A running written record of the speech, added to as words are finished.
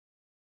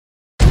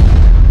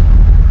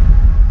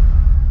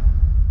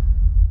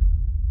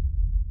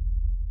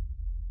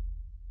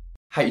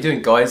How you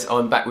doing, guys?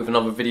 I'm back with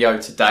another video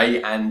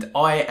today, and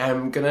I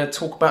am going to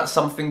talk about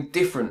something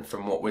different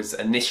from what was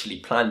initially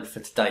planned for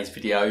today's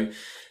video.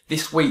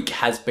 This week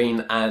has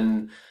been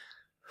an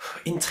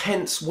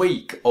intense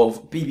week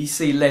of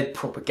BBC-led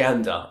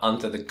propaganda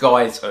under the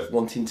guise of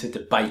wanting to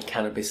debate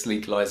cannabis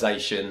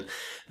legalisation.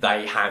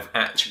 They have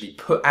actually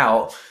put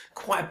out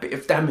quite a bit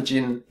of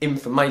damaging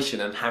information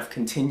and have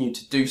continued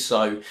to do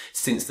so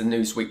since the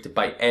Newsweek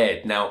debate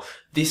aired. Now,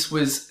 this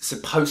was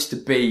supposed to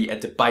be a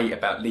debate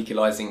about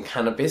legalising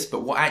cannabis,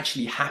 but what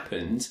actually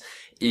happened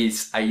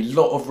is a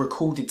lot of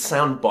recorded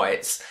sound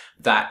bites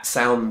that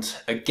sound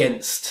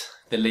against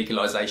the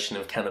legalisation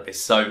of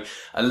cannabis. So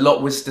a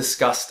lot was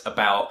discussed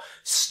about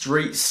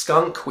street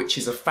skunk, which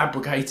is a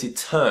fabricated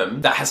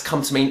term that has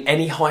come to mean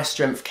any high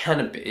strength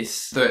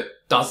cannabis that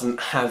doesn't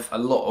have a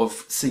lot of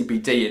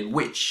CBD in,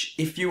 which,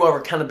 if you are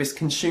a cannabis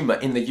consumer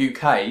in the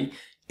UK,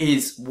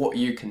 is what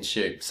you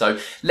consume. So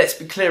let's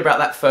be clear about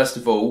that first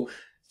of all.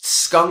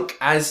 Skunk,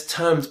 as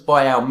termed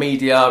by our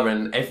media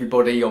and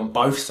everybody on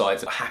both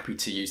sides, are happy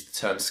to use the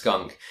term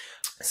skunk.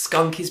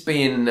 Skunk is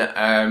being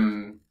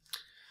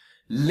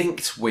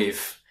linked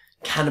with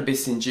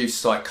cannabis-induced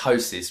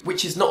psychosis,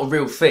 which is not a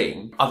real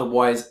thing.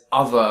 Otherwise,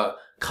 other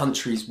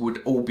countries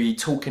would all be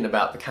talking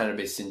about the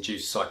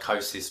cannabis-induced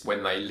psychosis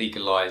when they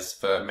legalise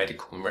for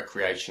medical and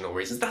recreational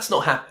reasons. That's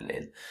not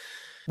happening.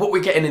 What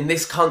we're getting in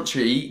this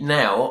country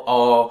now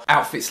are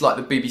outfits like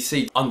the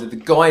BBC, under the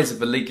guise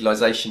of a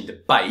legalisation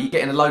debate,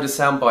 getting a load of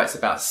sound bites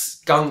about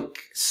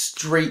skunk,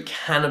 street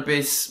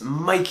cannabis,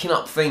 making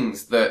up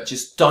things that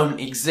just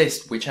don't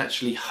exist, which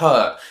actually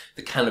hurt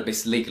the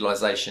cannabis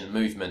legalisation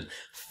movement.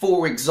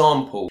 For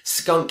example,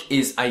 skunk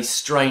is a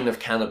strain of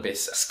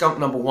cannabis. Skunk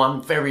number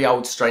 1, very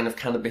old strain of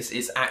cannabis,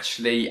 is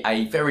actually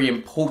a very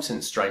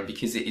important strain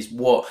because it is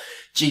what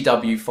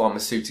GW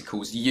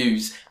Pharmaceuticals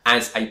use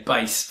as a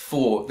base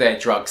for their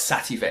drug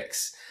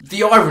Sativex.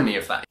 The irony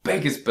of that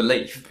beggars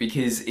belief,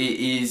 because it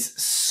is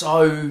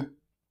so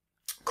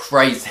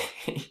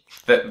crazy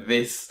that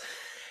this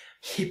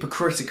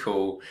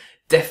hypocritical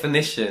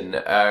definition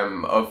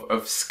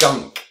of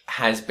skunk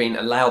has been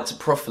allowed to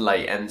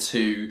profilate and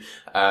to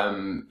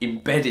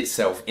embed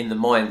itself in the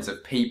minds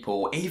of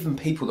people. Even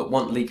people that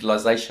want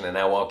legalisation are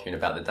now arguing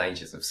about the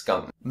dangers of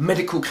skunk.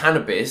 Medical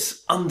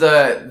cannabis,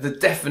 under the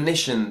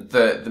definition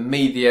that the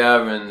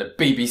media and the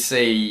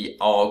BBC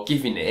are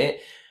giving it,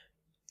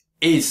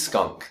 is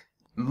skunk.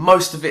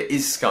 Most of it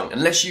is skunk,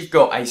 unless you've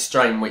got a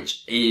strain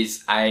which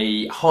is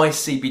a high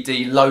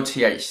CBD, low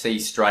THC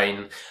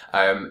strain.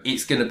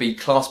 It's going to be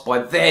classed by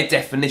their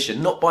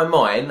definition, not by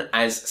mine,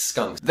 as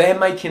skunk. They're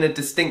making a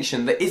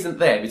distinction that isn't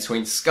there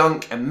between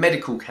skunk and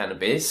medical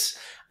cannabis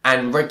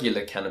and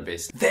regular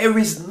cannabis. There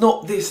is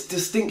not this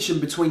distinction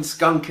between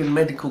skunk and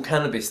medical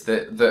cannabis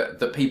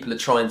that people are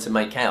trying to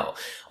make out.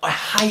 I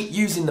hate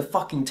using the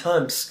fucking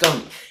term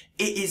skunk.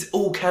 It is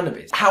all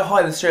cannabis. How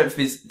high the strength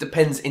is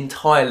depends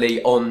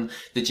entirely on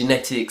the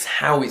genetics,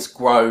 how it's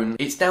grown.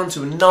 It's down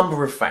to a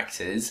number of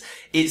factors.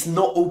 It's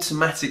not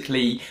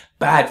automatically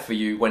bad for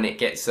you when it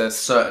gets a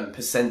certain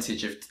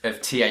percentage of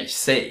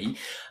THC.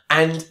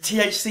 And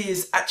THC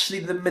is actually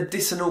the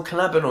medicinal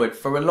cannabinoid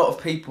for a lot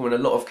of people in a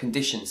lot of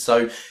conditions.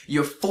 So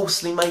you're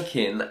falsely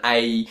making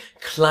a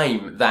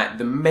claim that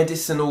the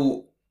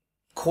medicinal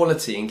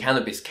quality in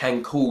cannabis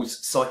can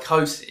cause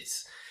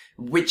psychosis,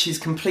 which is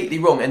completely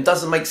wrong and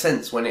doesn't make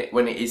sense when it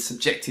is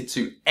subjected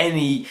to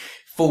any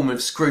form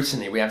of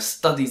scrutiny. We have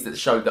studies that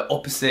show the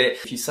opposite.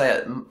 If you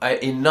say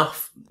it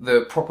enough,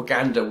 the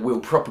propaganda will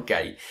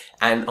propagate,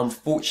 and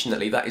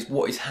unfortunately that is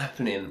what is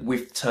happening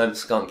with the term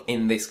skunk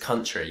in this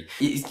country.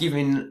 It is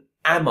giving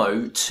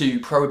ammo to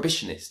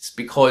prohibitionists,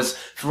 because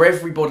for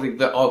everybody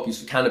that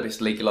argues for cannabis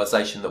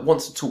legalisation, that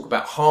wants to talk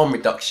about harm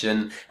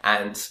reduction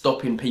and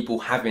stopping people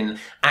having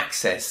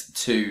access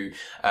to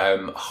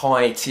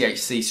high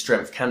THC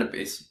strength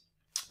cannabis,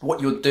 what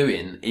you're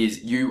doing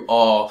is you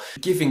are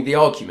giving the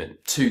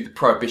argument to the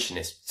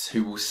prohibitionists,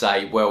 who will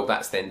say, well,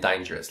 that's then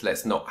dangerous.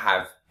 Let's not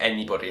have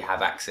anybody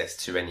have access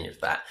to any of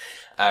that.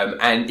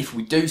 And if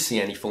we do see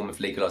any form of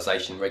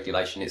legalisation,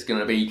 regulation, it's going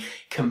to be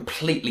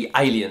completely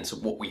alien to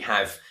what we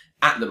have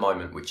at the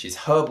moment, which is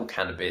herbal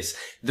cannabis.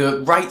 The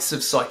rates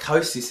of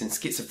psychosis and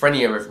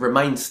schizophrenia have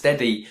remained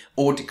steady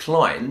or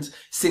declined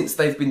since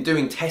they've been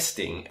doing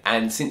testing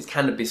and since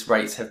cannabis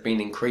rates have been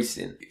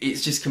increasing.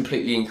 It's just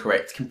completely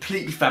incorrect,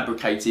 completely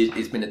fabricated.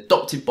 It's been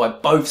adopted by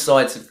both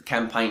sides of the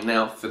campaign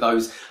now. For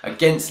those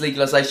against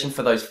legalisation,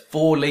 for those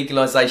for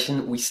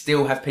legalisation, we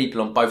still have people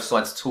on both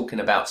sides talking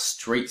about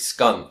street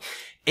skunk.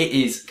 It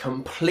is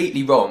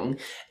completely wrong.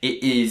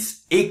 It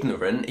is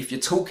ignorant. If you're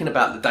talking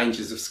about the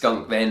dangers of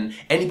skunk, then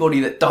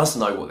anybody that does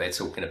know what they're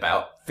talking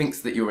about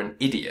thinks that you're an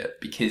idiot,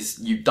 because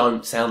you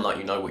don't sound like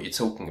you know what you're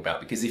talking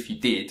about. Because if you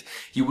did,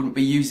 you wouldn't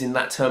be using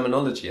that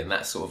terminology and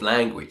that sort of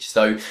language.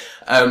 So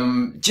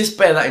just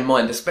bear that in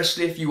mind,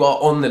 especially if you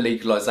are on the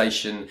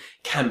legalisation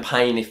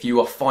campaign, if you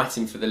are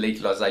fighting for the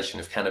legalisation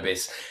of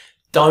cannabis.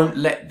 Don't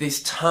let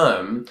this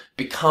term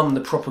become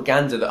the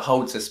propaganda that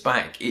holds us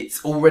back.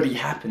 It's already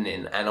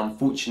happening, and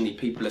unfortunately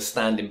people are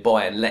standing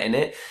by and letting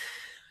it.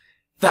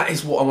 That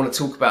is what I want to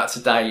talk about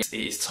today. It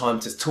is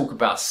time to talk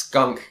about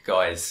skunk,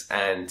 guys,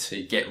 and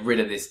to get rid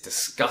of this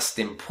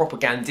disgusting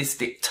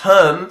propagandistic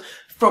term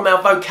from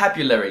our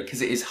vocabulary,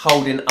 because it is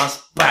holding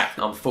us back.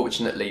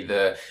 Unfortunately,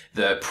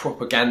 the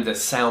propaganda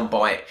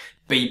soundbite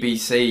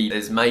BBC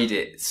has made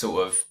it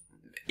sort of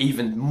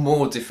even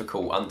more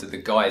difficult under the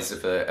guise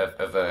of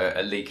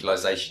a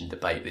legalisation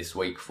debate this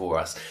week for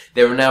us.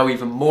 There are now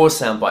even more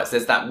sound bites.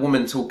 There's that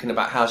woman talking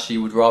about how she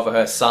would rather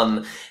her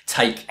son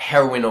take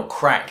heroin or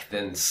crack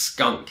than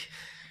skunk.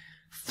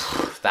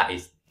 That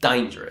is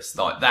dangerous.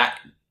 Like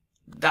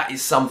that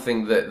is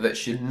something that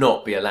should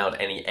not be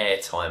allowed any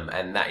airtime,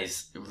 and that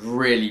is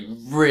really,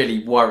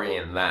 really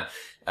worrying that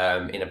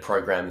in a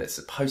program that's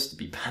supposed to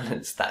be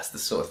balanced, that's the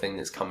sort of thing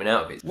that's coming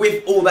out of it.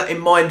 With all that in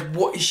mind,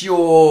 what is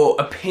your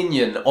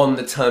opinion on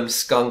the term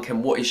skunk,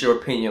 and what is your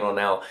opinion on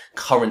our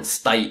current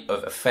state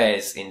of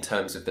affairs in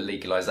terms of the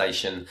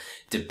legalisation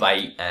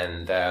debate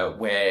and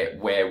where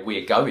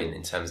we're going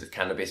in terms of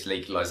cannabis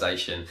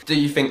legalisation? Do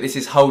you think this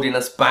is holding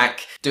us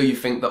back? Do you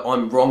think that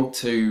I'm wrong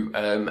to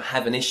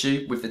have an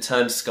issue with the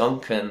term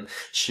skunk and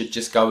should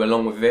just go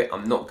along with it?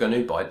 I'm not going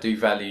to, but I do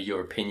value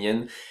your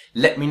opinion.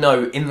 Let me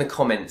know in the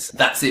comments.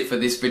 That's it for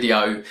this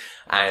video,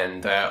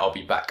 and I'll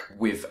be back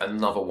with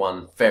another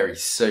one very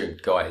soon,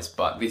 guys.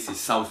 But this is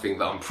something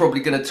that I'm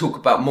probably going to talk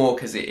about more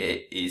because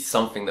it is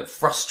something that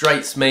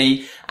frustrates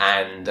me,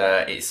 and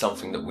it's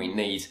something that we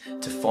need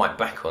to fight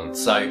back on.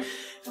 So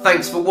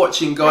thanks for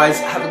watching, guys.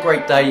 Have a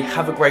great day,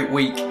 have a great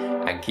week,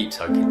 and keep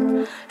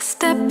toking.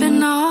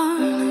 Stepping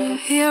on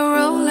your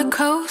roller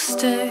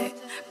coaster,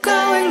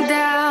 going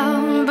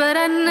down, but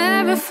I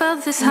never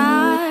felt this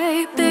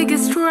high.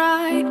 Biggest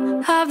ride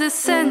of the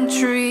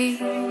century.